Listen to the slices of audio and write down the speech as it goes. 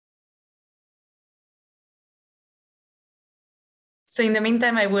So in the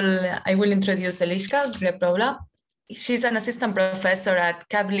meantime, I will introduce Eliška Greplova. She's an assistant professor at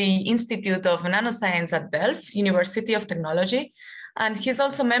Kavli Institute of Nanoscience at Delft University of Technology. And he's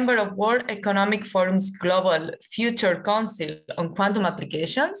also a member of World Economic Forum's Global Future Council on Quantum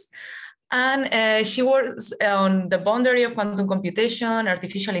Applications. And she works on the boundary of quantum computation,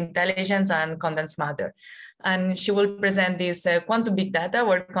 artificial intelligence, and condensed matter. And she will present this quantum big data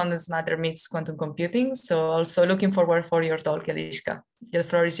where condensed matter meets quantum computing. So also looking forward for your talk, Eliška. The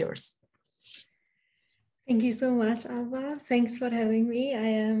floor is yours. Thank you so much, Alba. Thanks for having me.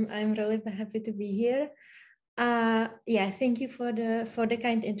 I'm really happy to be here. Thank you for the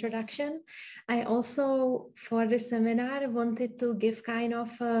kind introduction. I also, for the seminar, wanted to give kind of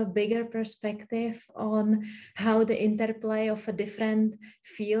a bigger perspective on how the interplay of different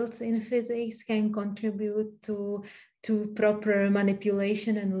fields in physics can contribute to proper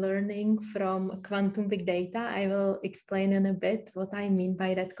manipulation and learning from quantum big data. I will explain in a bit what I mean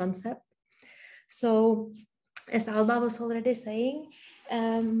by that concept. So, as Alba was already saying,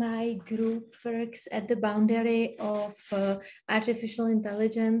 my group works at the boundary of artificial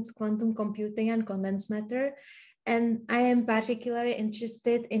intelligence, quantum computing, and condensed matter. And I am particularly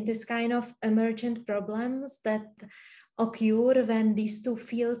interested in this kind of emergent problems that occur when these two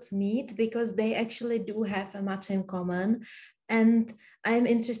fields meet, because they actually do have much in common. And I'm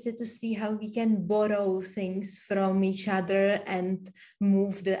interested to see how we can borrow things from each other and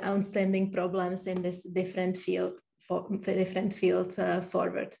move the outstanding problems in this different field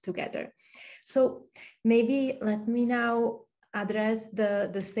forward together. So maybe let me now address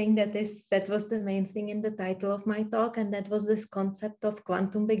the thing that was the main thing in the title of my talk, and that was this concept of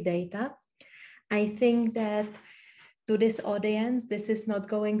quantum big data. I think that to this audience, this is not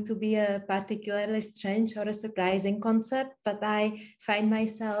going to be a particularly strange or a surprising concept, but I find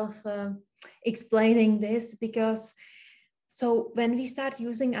myself explaining this because when we start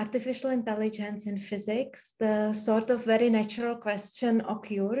using artificial intelligence in physics, the sort of very natural question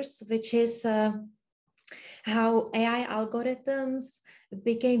occurs, which is how AI algorithms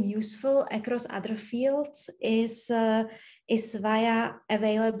became useful across other fields is via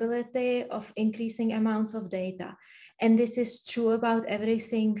availability of increasing amounts of data. And this is true about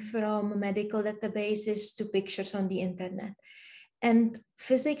everything from medical databases to pictures on the internet. And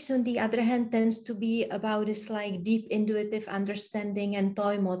physics, on the other hand, tends to be about this like deep intuitive understanding and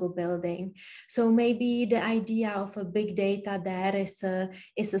toy model building. So maybe the idea of a big data there is a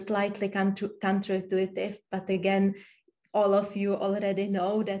slightly counterintuitive, but again, all of you already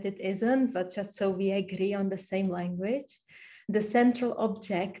know that it isn't, but just so we agree on the same language. The central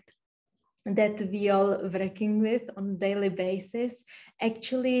object that we all working with on a daily basis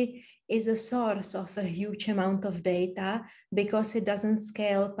actually is a source of a huge amount of data because it doesn't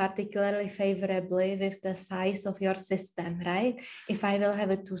scale particularly favorably with the size of your system, right? If I will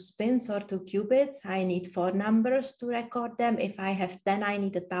have 2 spins or 2 qubits, I need 4 numbers to record them. If I have 10, I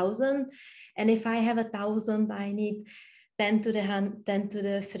need 1,000. And if I have 1,000, I need 10 to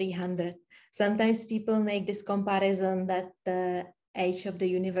the 300. Sometimes people make this comparison that the age of the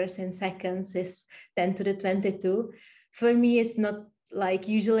universe in seconds is 10 to the 22. For me, it's not like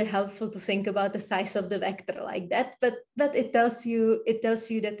usually helpful to think about the size of the vector like that, but it tells you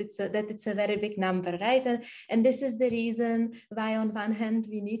that it's a very big number, right? And this is the reason why on one hand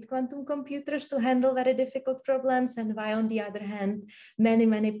we need quantum computers to handle very difficult problems, and why on the other hand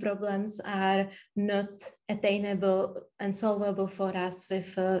many problems are not attainable and solvable for us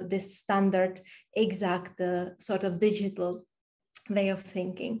with this standard exact sort of digital way of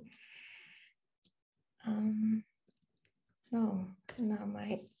thinking. Now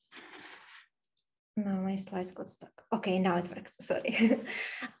my slides got stuck. Okay, now it works, sorry.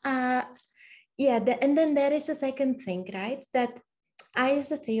 And then there is a second thing, right? That I,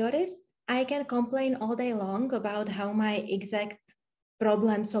 as a theorist, I can complain all day long about how my exact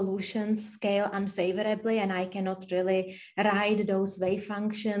problem solutions scale unfavorably, and I cannot really write those wave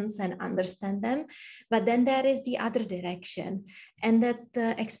functions and understand them. But then there is the other direction, and that's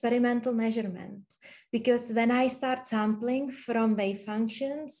the experimental measurement. Because when I start sampling from wave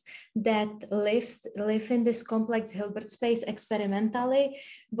functions that live in this complex Hilbert space experimentally,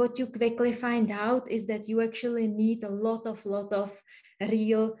 what you quickly find out is that you actually need a lot of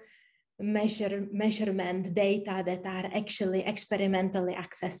real measurement data that are actually experimentally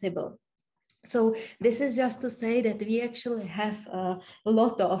accessible. So this is just to say that we actually have a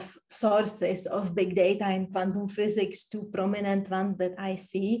lot of sources of big data in quantum physics. Two prominent ones that I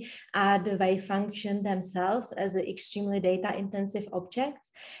see are the wave function themselves as extremely data intensive objects.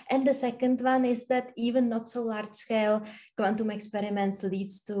 And the second one is that even not so large scale quantum experiments lead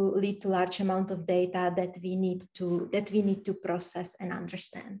to large amount of data that we need to process and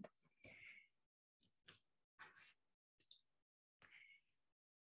understand.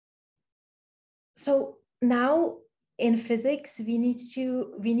 So now in physics, we need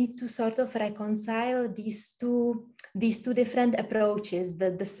to sort of reconcile these two different approaches,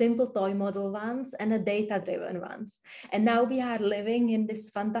 the simple toy model ones and the data-driven ones. And now we are living in this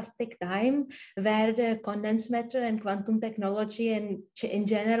fantastic time where the condensed matter and quantum technology and in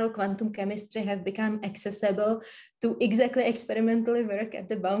general quantum chemistry have become accessible to exactly experimentally work at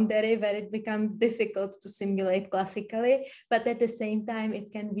the boundary where it becomes difficult to simulate classically, but at the same time,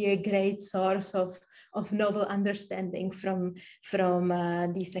 it can be a great source of novel understanding from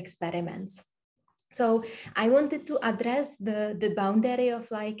these experiments. So I wanted to address the boundary of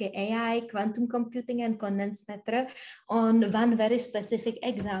like AI, quantum computing, and condensed matter on one very specific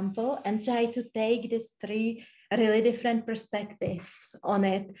example and try to take these three really different perspectives on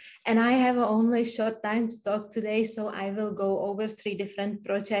it. And I have only short time to talk today, so I will go over three different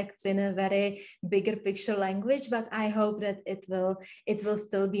projects in a very bigger picture language, but I hope that it will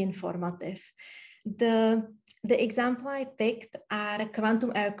still be informative. The example I picked are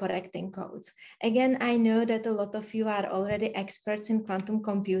quantum error correcting codes. Again, I know that a lot of you are already experts in quantum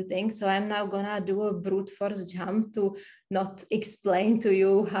computing, so I'm now gonna do a brute force jump to not explain to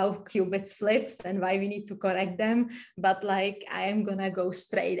you how qubits flips and why we need to correct them, but like I am gonna go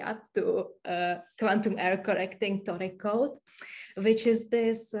straight up to quantum error correcting toric code, which is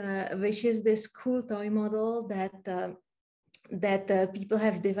this cool toy model that people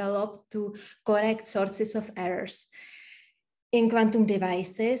have developed to correct sources of errors in quantum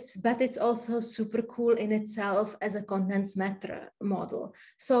devices, but it's also super cool in itself as a condensed matter model.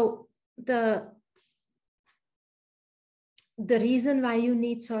 So the reason why you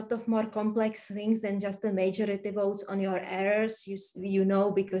need sort of more complex things than just the majority votes on your errors, you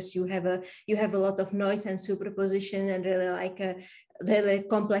know, because you have a lot of noise and superposition and really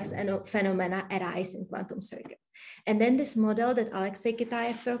complex phenomena arise in quantum circuits. And then this model that Alexei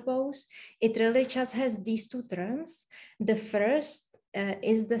Kitaev proposed, it really just has these two terms. The first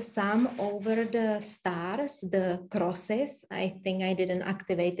is the sum over the stars, the crosses. I think I didn't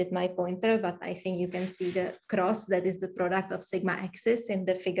activate my pointer, but I think you can see the cross that is the product of sigma axis in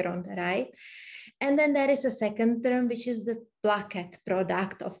the figure on the right. And then there is a second term, which is the placket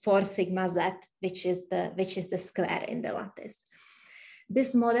product of 4 sigma z, which is the square in the lattice.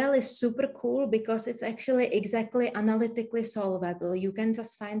 This model is super cool because it's actually exactly analytically solvable. You can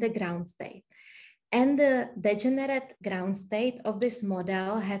just find the ground state. And the degenerate ground state of this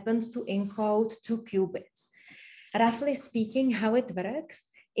model happens to encode 2 qubits. Roughly speaking, how it works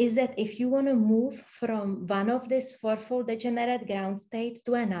is that if you want to move from one of this 4-fold degenerate ground state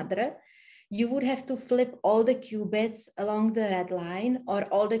to another, you would have to flip all the qubits along the red line or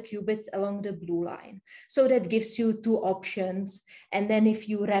all the qubits along the blue line. So that gives you 2 options. And then if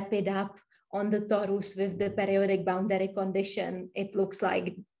you wrap it up on the torus with the periodic boundary condition, it looks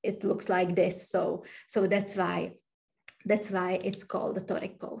like this. So that's why it's called the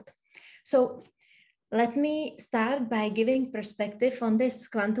toric code. So let me start by giving perspective on this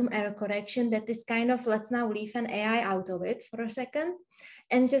quantum error correction that is kind of, let's now leave an AI out of it for a second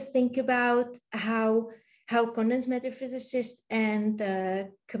and just think about how condensed matter physicists and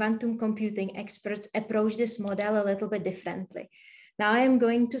quantum computing experts approach this model a little bit differently. Now I am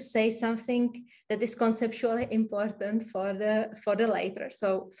going to say something that is conceptually important for the later.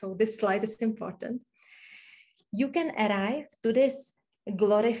 So this slide is important. You can arrive to this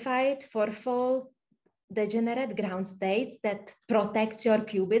glorified 4-fold degenerate ground states that protects your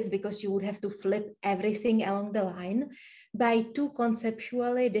qubits because you would have to flip everything along the line by 2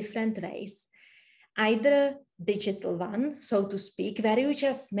 conceptually different ways. Either digital one, so to speak, where you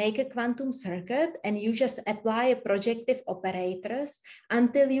just make a quantum circuit and you just apply projective operators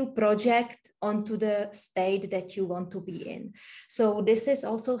until you project onto the state that you want to be in. So this is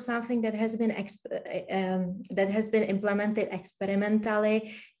also something that has been implemented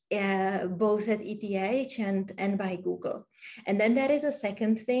experimentally both at ETH and by Google. And then there is a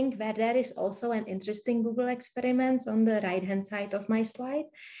second thing where there is also an interesting Google experiment on the right-hand side of my slide,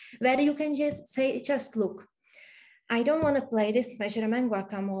 where you can just look, I don't want to play this measurement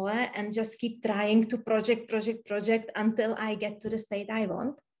guacamole and just keep trying to project until I get to the state I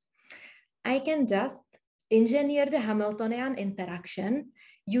want. I can just engineer the Hamiltonian interaction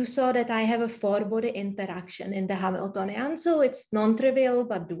you saw that I have a four-body interaction in the Hamiltonian, so it's non-trivial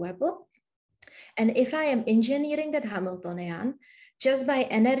but doable. And if I am engineering that Hamiltonian, just by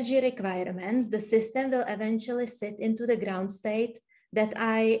energy requirements, the system will eventually sit into the ground state that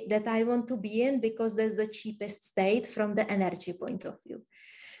I want to be in, because that's the cheapest state from the energy point of view.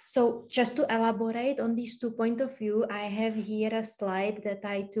 So just to elaborate on these 2 points of view, I have here a slide that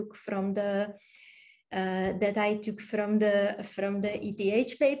I took from the ETH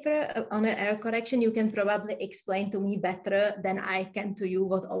paper on an error correction. You can probably explain to me better than I can to you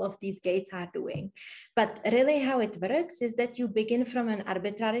what all of these gates are doing. But really how it works is that you begin from an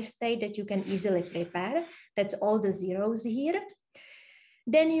arbitrary state that you can easily prepare. That's all the zeros here.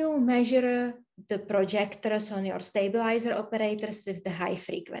 Then you measure the projectors on your stabilizer operators with the high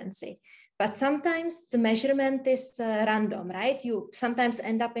frequency. But sometimes the measurement is random, right? You sometimes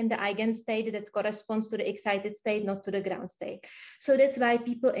end up in the eigenstate that corresponds to the excited state, not to the ground state. So that's why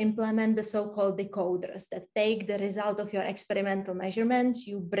people implement the so-called decoders that take the result of your experimental measurements,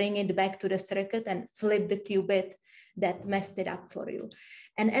 you bring it back to the circuit and flip the qubit that messed it up for you.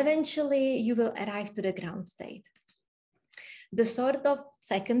 And eventually you will arrive to the ground state. The sort of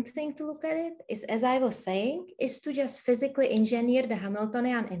second thing to look at it is, as I was saying, is to just physically engineer the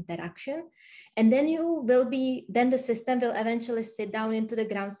Hamiltonian interaction. And then the system will eventually sit down into the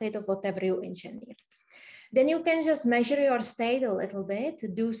ground state of whatever you engineer. Then you can just measure your state a little bit,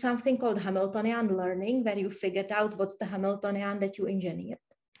 do something called Hamiltonian learning, where you figured out what's the Hamiltonian that you engineered.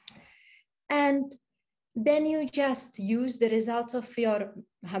 And then you just use the results of your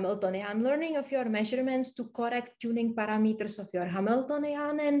Hamiltonian learning of your measurements to correct tuning parameters of your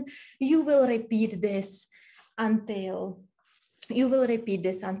Hamiltonian, and you will repeat this until you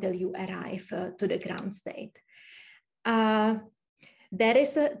arrive to the ground state. There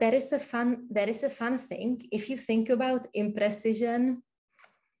is a fun thing if you think about imprecision.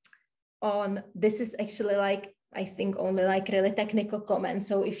 This is actually like, I think, only like really technical comments.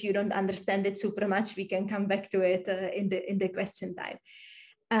 So if you don't understand it super much, we can come back to it in the question time.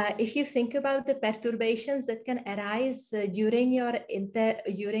 If you think about the perturbations that can arise during your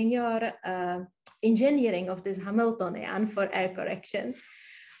engineering of this Hamiltonian for error correction,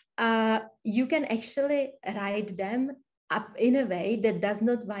 you can actually write them up in a way that does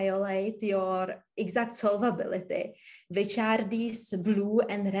not violate your exact solvability, which are these blue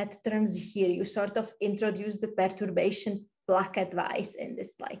and red terms here. You sort of introduce the perturbation bracket-wise in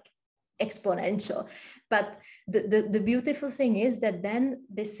this like exponential. But the beautiful thing is that then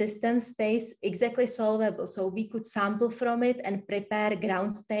the system stays exactly solvable. So we could sample from it and prepare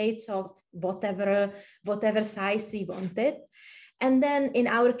ground states of whatever size we wanted. And then in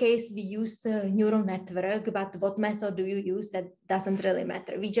our case, we used a neural network, but what method do you use? That doesn't really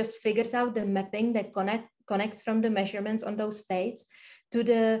matter. We just figured out the mapping that connects from the measurements on those states to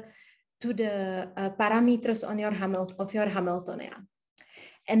the parameters on your Hamiltonian.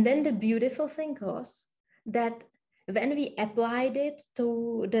 And then the beautiful thing was that when we applied it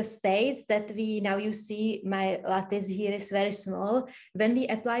to the states that now you see my lattice here is very small. When we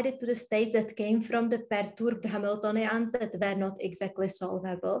applied it to the states that came from the perturbed Hamiltonians that were not exactly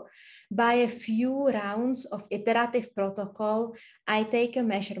solvable, by a few rounds of iterative protocol, I take a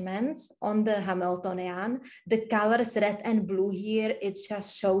measurements on the Hamiltonian. The colors red and blue here, it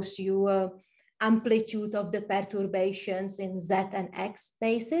just shows you amplitude of the perturbations in Z and X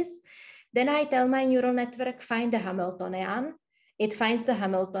basis. Then I tell my neural network, find the Hamiltonian. It finds the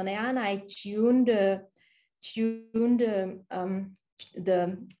Hamiltonian. I tune the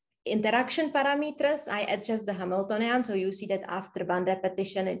interaction parameters. I adjust the Hamiltonian. So you see that after one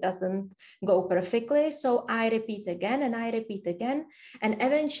repetition, it doesn't go perfectly. So I repeat again and I repeat again. And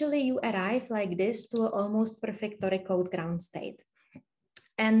eventually you arrive like this to an almost perfect Toricode ground state.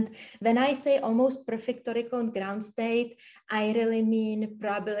 And when I say almost perfect Toricode ground state, I really mean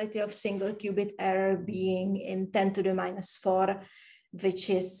probability of single qubit error being in 10 to the minus 4,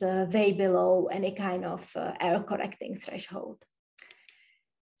 which is way below any kind of error correcting threshold.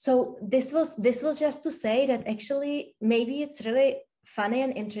 So this was just to say that actually maybe it's really funny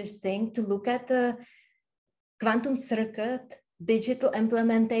and interesting to look at the quantum circuit digital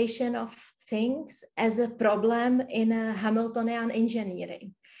implementation of things as a problem in a Hamiltonian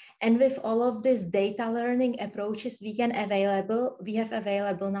engineering. And with all of these data learning approaches we have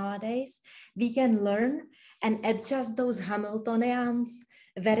available nowadays, we can learn and adjust those Hamiltonians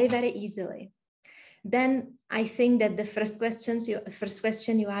very, very easily. Then I think that the first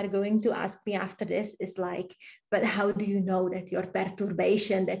question you are going to ask me after this is like, but how do you know that your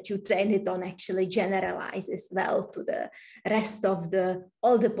perturbation that you train it on actually generalizes well to the rest of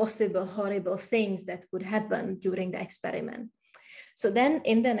all the possible horrible things that could happen during the experiment? So then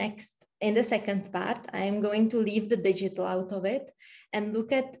in the second part, I am going to leave the digital out of it and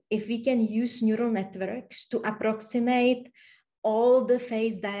look at if we can use neural networks to approximate all the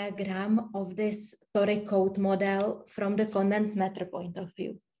phase diagram of this toric code model from the condensed matter point of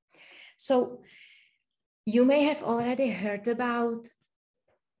view. So you may have already heard about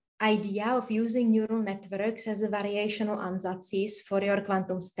idea of using neural networks as a variational ansatz for your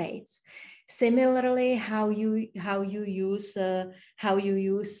quantum states. Similarly, how you use,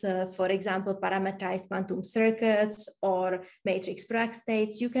 for example, parameterized quantum circuits or matrix Bragg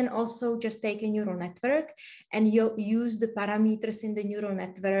states, you can also just take a neural network and you use the parameters in the neural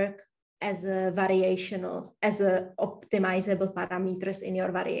network as a optimizable parameters in your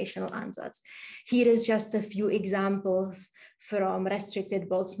variational ansatz. Here is just a few examples from restricted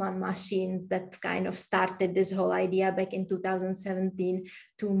Boltzmann machines that kind of started this whole idea back in 2017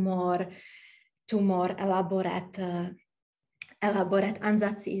 to more elaborate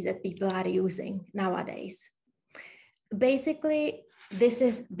ansatzes that people are using nowadays. Basically, this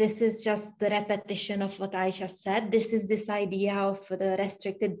is just the repetition of what I just said. This is this idea of the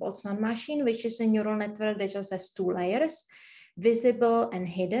restricted Boltzmann machine, which is a neural network that just has two layers, visible and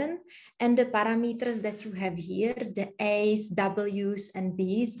hidden. And the parameters that you have here, the A's, W's, and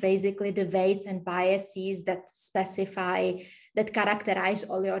B's, basically the weights and biases that that characterize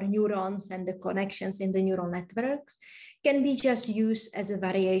all your neurons and the connections in the neural networks, can be just used as a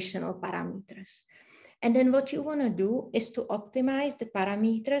variational parameters. And then what you want to do is to optimize the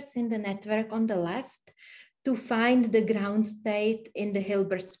parameters in the network on the left to find the ground state in the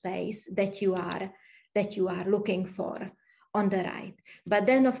Hilbert space that you are looking for on the right. But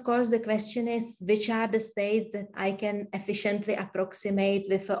then, of course, the question is, which are the states that I can efficiently approximate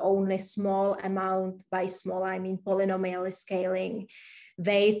with only small amount, by small, I mean polynomially scaling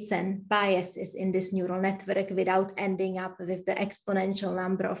weights and biases in this neural network without ending up with the exponential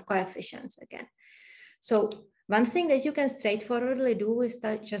number of coefficients again. So one thing that you can straightforwardly do is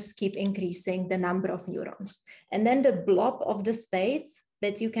to just keep increasing the number of neurons. And then the blob of the states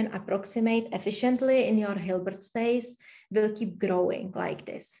that you can approximate efficiently in your Hilbert space will keep growing like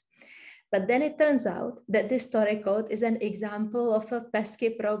this. But then it turns out that this toric code is an example of a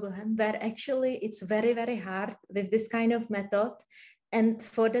pesky problem where actually it's very, very hard with this kind of method. And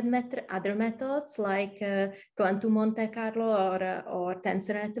for that matter, other methods like quantum Monte Carlo or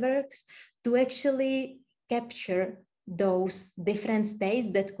tensor networks to actually capture those different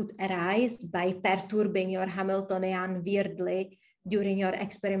states that could arise by perturbing your Hamiltonian weirdly during your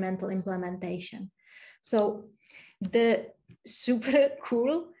experimental implementation. So the super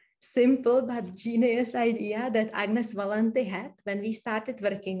cool, simple, but genius idea that Agnes Valenti had when we started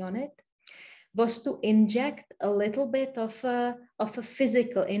working on it was to inject a little bit of a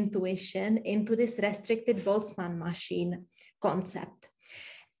physical intuition into this restricted Boltzmann machine concept.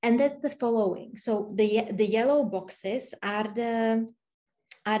 And that's the following. So the yellow boxes are the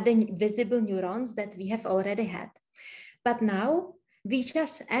visible neurons that we have already had. But now we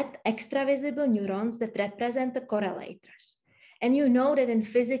just add extra visible neurons that represent the correlators. And you know that in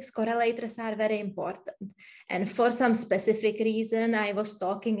physics, correlators are very important. And for some specific reason, I was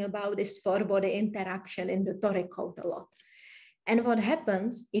talking about this four-body interaction in the toric code a lot. And what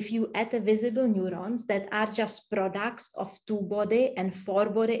happens if you add the visible neurons that are just products of two-body and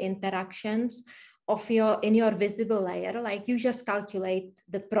four-body interactions in your visible layer, like you just calculate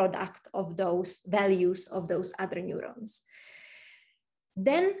the product of those values of those other neurons.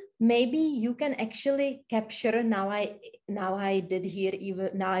 Then maybe you can actually capture, now I made here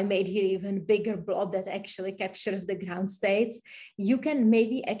even bigger blob that actually captures the ground states. You can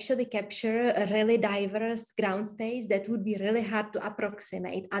maybe actually capture a really diverse ground states that would be really hard to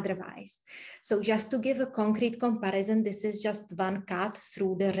approximate otherwise. So just to give a concrete comparison, this is just one cut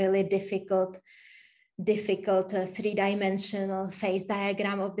through the really difficult three-dimensional phase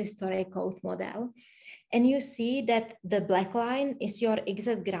diagram of this toric code model. And you see that the black line is your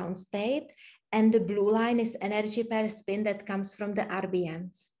exact ground state and the blue line is energy per spin that comes from the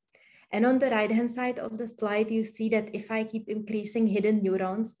RBMs. And on the right-hand side of the slide, you see that if I keep increasing hidden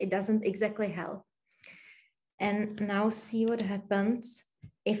neurons, it doesn't exactly help. And now see what happens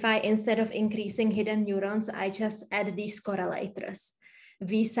if I, instead of increasing hidden neurons, I just add these correlators.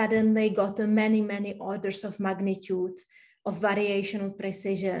 We suddenly got many, many orders of magnitude of variational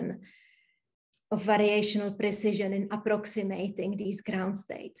precision in approximating these ground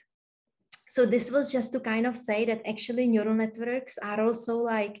states. So this was just to kind of say that actually neural networks are also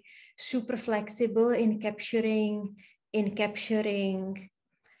like super flexible in capturing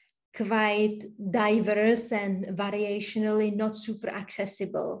quite diverse and variationally not super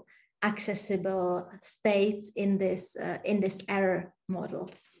accessible accessible states in this error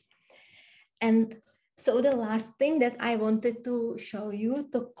models. And so the last thing that I wanted to show you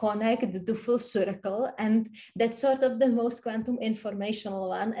to connect the full circle, and that's sort of the most quantum informational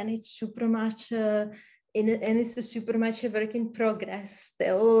one, and it's super much it's a super much a work in progress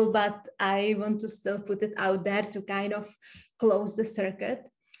still, but I want to still put it out there to kind of close the circuit.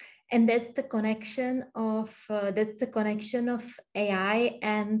 And that's the connection of AI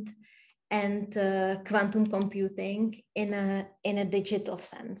and quantum computing in a digital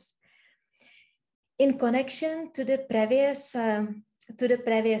sense. In connection to the previous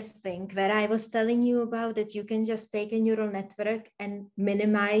thing where I was telling you about that you can just take a neural network and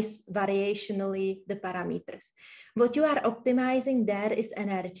minimize variationally the parameters. What you are optimizing there is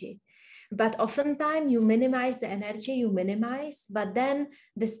energy. But oftentimes you minimize the energy, but then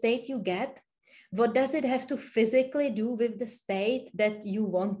the state you get, what does it have to physically do with the state that you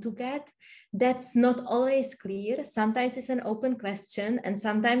want to get? That's not always clear. Sometimes it's an open question, and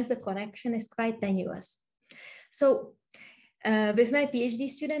sometimes the connection is quite tenuous. So with my PhD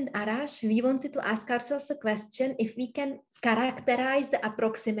student Arash, we wanted to ask ourselves a question if we can characterize the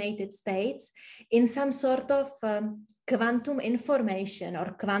approximated states in some sort of quantum information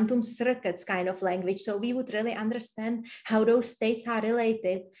or quantum circuits kind of language. So we would really understand how those states are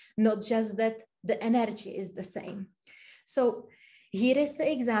related, not just that the energy is the same. So here is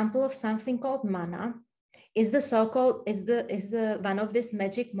the example of something called mana. Is the one of these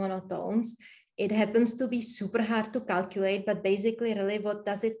magic monotones. It happens to be super hard to calculate, but basically really what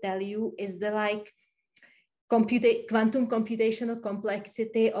does it tell you is the like quantum computational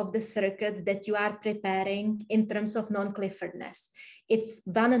complexity of the circuit that you are preparing in terms of non-Cliffordness. It's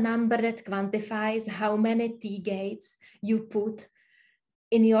one number that quantifies how many T gates you put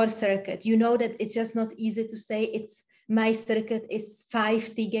in your circuit. You know that it's just not easy to say my circuit is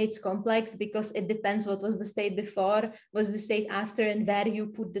 5 T gates complex because it depends what was the state before, was the state after, and where you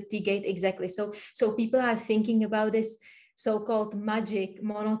put the T gate exactly. So people are thinking about this so-called magic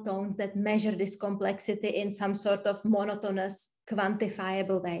monotones that measure this complexity in some sort of monotonous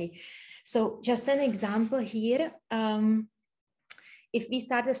quantifiable way. So just an example here. If we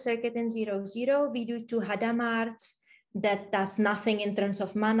start a circuit in 0, 0, we do 2 Hadamards. That does nothing in terms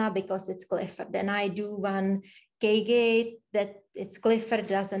of mana because it's Clifford. Then I do 1 K gate that it's Clifford,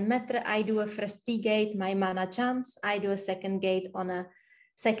 doesn't matter. I do a first T gate, my mana jumps. I do a second gate on a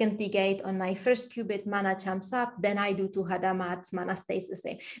second T gate on my first qubit, mana jumps up. Then I do 2 Hadamards, mana stays the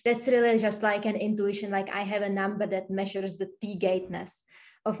same. That's really just like an intuition, like I have a number that measures the T gateness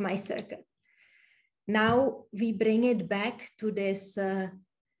of my circuit. Now we bring it back to this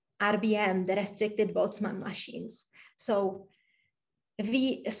RBM, the restricted Boltzmann machines. So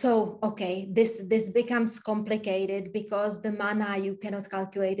this becomes complicated because the mana, you cannot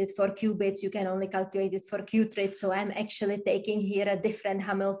calculate it for qubits, you can only calculate it for qubits. So I'm actually taking here a different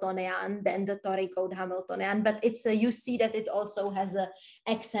Hamiltonian than the Tori code Hamiltonian, but it's you see that it also has a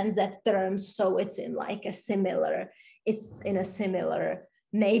X and Z terms. So it's in like it's in a similar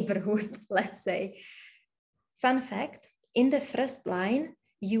neighborhood, let's say. Fun fact, in the first line,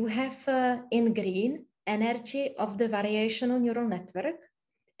 you have in green, energy of the variational neural network,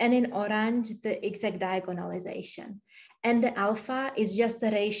 and in orange, the exact diagonalization. And the alpha is just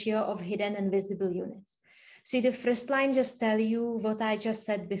the ratio of hidden and visible units. See, the first line just tell you what I just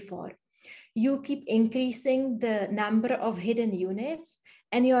said before. You keep increasing the number of hidden units,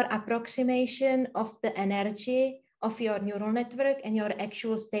 and your approximation of the energy of your neural network and your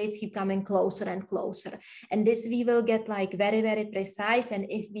actual states keep coming closer and closer. And this we will get like very, very precise. And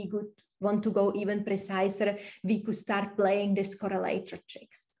if we could want to go even preciser, we could start playing this correlator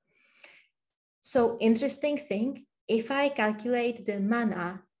tricks. So interesting thing, if I calculate the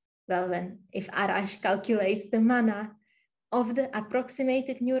mana, if Arash calculates the mana of the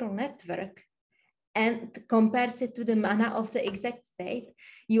approximated neural network and compares it to the mana of the exact state,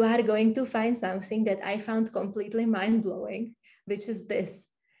 you are going to find something that I found completely mind-blowing, which is this.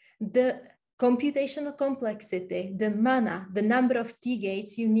 The computational complexity, the mana, the number of T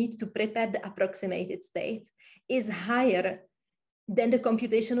gates you need to prepare the approximated state is higher than the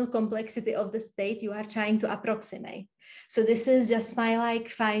computational complexity of the state you are trying to approximate. So this is just my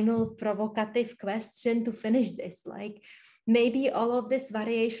final provocative question to finish this. Maybe all of this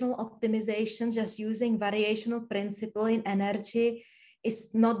variational optimization, just using variational principle in energy,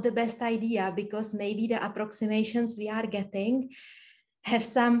 is not the best idea, because maybe the approximations we are getting have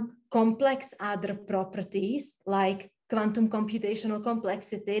some complex other properties, like quantum computational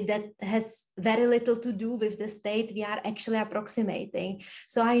complexity, that has very little to do with the state we are actually approximating.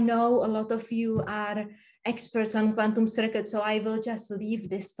 So I know a lot of you are experts on quantum circuits, so I will just leave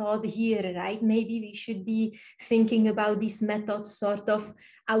this thought here, right? Maybe we should be thinking about these methods sort of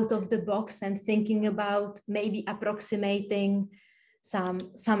out of the box and thinking about maybe approximating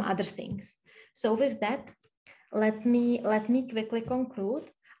some other things. So with that, let me quickly conclude.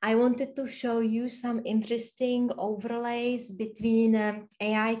 I wanted to show you some interesting overlays between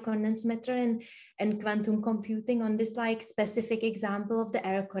AI, condensed matter, and quantum computing on this like specific example of the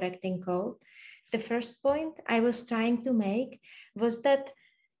error correcting code. The first point I was trying to make was that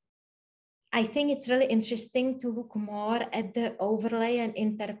I think it's really interesting to look more at the overlay and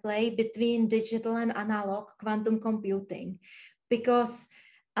interplay between digital and analog quantum computing, because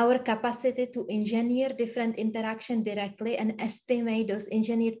our capacity to engineer different interaction directly and estimate those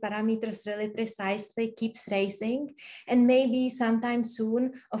engineered parameters really precisely keeps rising. And maybe sometime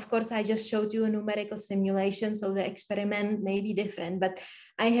soon, of course, I just showed you a numerical simulation, so the experiment may be different, but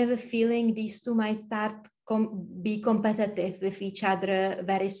I have a feeling these two might start be competitive with each other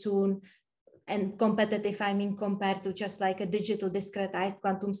very soon. And competitive, I mean, compared to just like a digital discretized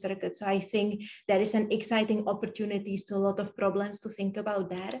quantum circuit. So I think there is an exciting opportunities to a lot of problems to think about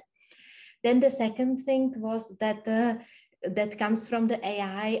there. Then the second thing was that that comes from the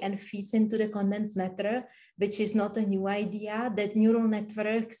AI and feeds into the condensed matter, which is not a new idea, that neural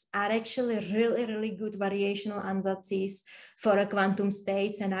networks are actually really, really good variational ansatses for a quantum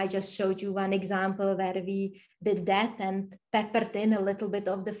states. And I just showed you one example where we did that and peppered in a little bit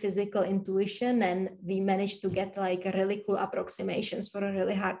of the physical intuition, and we managed to get like a really cool approximations for a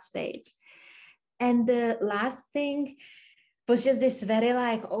really hard states. And the last thing was just this very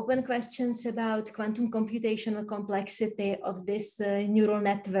like open questions about quantum computational complexity of this neural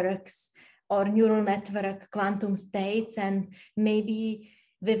networks or neural network quantum states, and maybe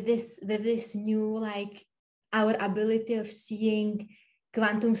with this new like our ability of seeing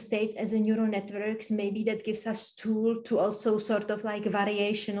quantum states as a neural networks, maybe that gives us tool to also sort of like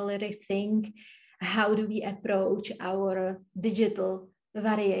variationally rethink how do we approach our digital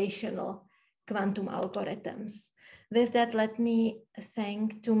variational quantum algorithms. With that, let me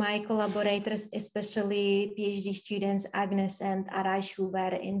thank to my collaborators, especially PhD students Agnes and Arash, who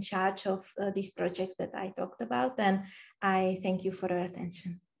were in charge of these projects that I talked about. And I thank you for your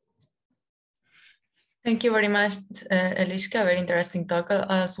attention. Thank you very much, Eliška. Very interesting talk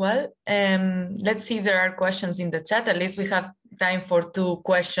as well. Let's see if there are questions in the chat. At least we have time for two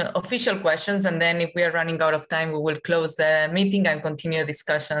official questions. And then if we are running out of time, we will close the meeting and continue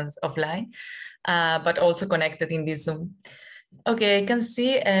discussions offline. But also connected in this Zoom. Okay, I can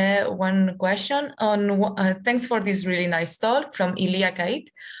see one question on, thanks for this really nice talk from Ilya Kait.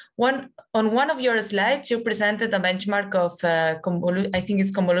 On one of your slides, you presented a benchmark of, I think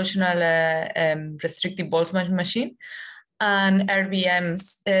it's convolutional restrictive Boltzmann machine and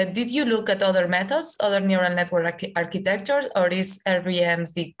RVMs. Did you look at other methods, other neural network architectures, or is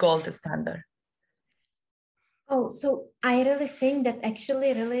RVMs the gold standard? Oh, so I really think that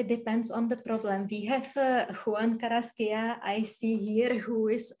actually really depends on the problem. We have Juan Carrasquilla, I see here, who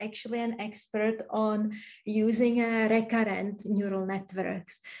is actually an expert on using recurrent neural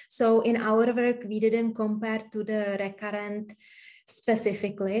networks. So in our work, we didn't compare to the recurrent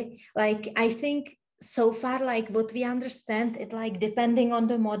specifically. Like, I think so far, like what we understand, it like depending on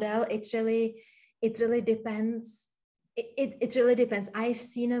the model, it really depends. It really depends. I've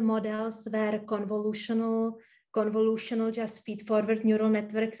seen models where convolutional just feed-forward neural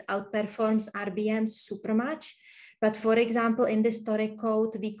networks outperforms RBMs super much. But for example, in the story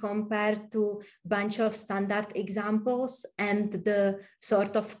code, we compared to a bunch of standard examples, and the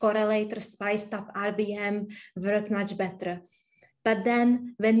sort of correlator spiced up RBM worked much better. But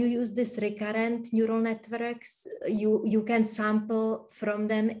then when you use this recurrent neural networks, you can sample from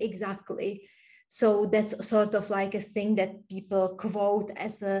them exactly. So that's sort of like a thing that people quote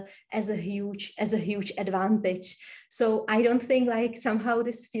as a huge advantage. So I don't think like somehow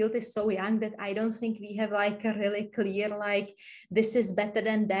this field is so young that I don't think we have like a really clear like this is better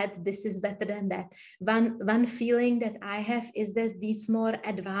than that, this is better than that. One feeling that I have is that these more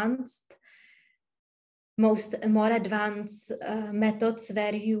advanced methods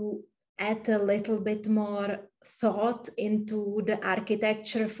where you add a little bit more thought into the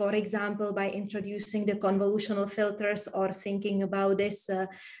architecture, for example, by introducing the convolutional filters or thinking about this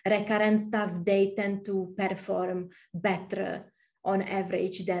recurrent stuff, they tend to perform better on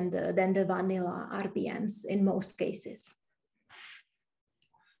average than the vanilla RBMs in most cases.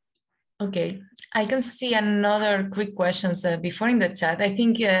 Okay, I can see another quick questions before in the chat. I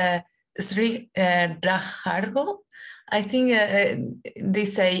think Sri Rajargo I think they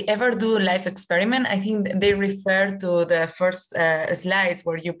say ever do life experiment. I think they refer to the first slides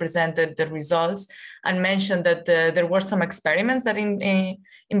where you presented the results and mentioned that there were some experiments that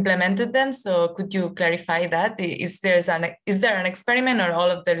implemented them. So could you clarify that? Is there an experiment, or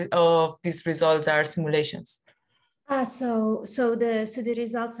all of these results are simulations? So the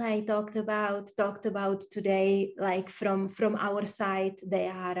results I talked about today, like from our side, they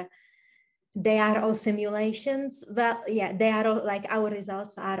are all simulations. Well, yeah, they are all, like, our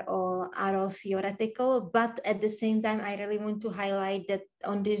results are all theoretical, but at the same time, I really want to highlight that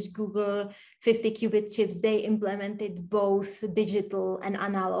on this Google 50-qubit chips, they implemented both digital and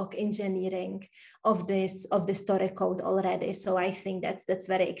analog engineering of this storage code already. So I think that's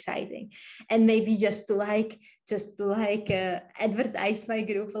very exciting. And maybe just to advertise my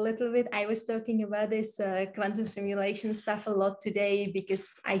group a little bit, I was talking about this quantum simulation stuff a lot today because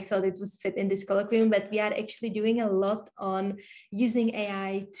I thought it was fit in this colloquium, but we are actually doing a lot on using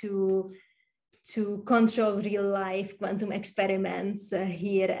AI to control real life quantum experiments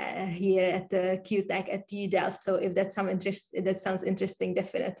here at the QTech at TU Delft. So if that sounds interesting,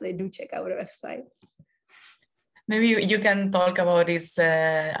 definitely do check our website. Maybe you can talk about this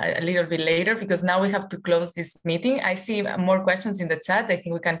a little bit later, because now we have to close this meeting. I see more questions in the chat. I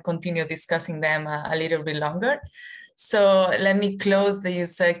think we can continue discussing them a little bit longer. So let me close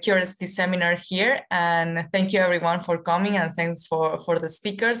this Curiosity seminar here, and thank you everyone for coming, and thanks for the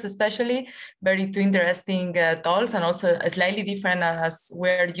speakers, especially two interesting talks, and also slightly different as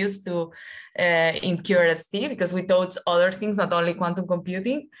we're used to in Curiosity, because we taught other things, not only quantum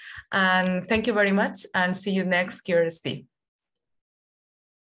computing. And thank you very much, and see you next Curiosity.